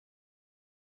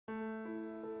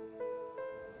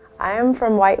I am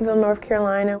from Whiteville, North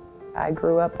Carolina. I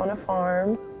grew up on a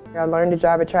farm. I learned to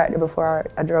drive a tractor before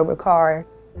I drove a car.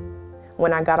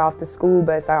 When I got off the school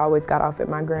bus, I always got off at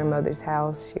my grandmother's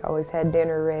house. She always had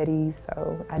dinner ready,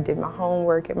 so I did my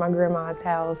homework at my grandma's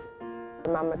house.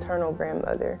 My maternal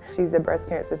grandmother, she's a breast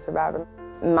cancer survivor.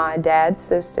 My dad's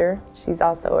sister, she's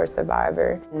also a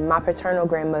survivor. My paternal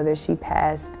grandmother, she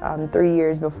passed 3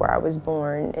 years before I was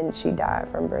born, and she died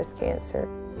from breast cancer.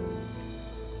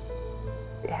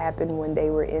 It happened when they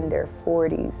were in their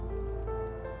 40s.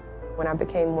 When I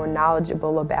became more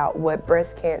knowledgeable about what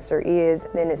breast cancer is,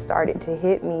 then it started to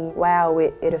hit me, wow,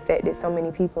 it affected so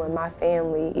many people in my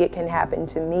family, it can happen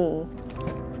to me.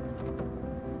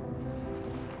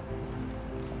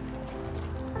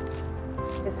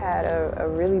 It's had a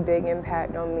really big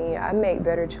impact on me. I make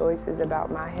better choices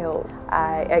about my health.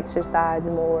 I exercise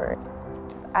more.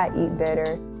 I eat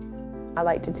better. I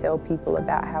like to tell people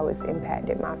about how it's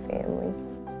impacted my family.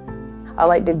 I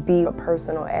like to be a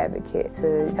personal advocate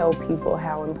to tell people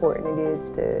how important it is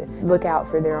to look out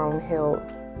for their own health.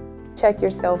 Check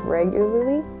yourself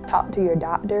regularly. Talk to your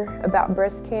doctor about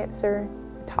breast cancer.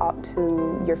 Talk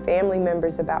to your family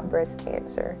members about breast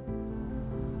cancer.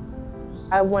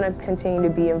 I want to continue to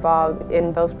be involved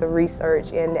in both the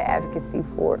research and the advocacy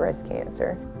for breast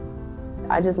cancer.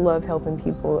 I just love helping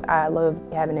people. I love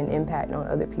having an impact on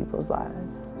other people's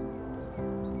lives.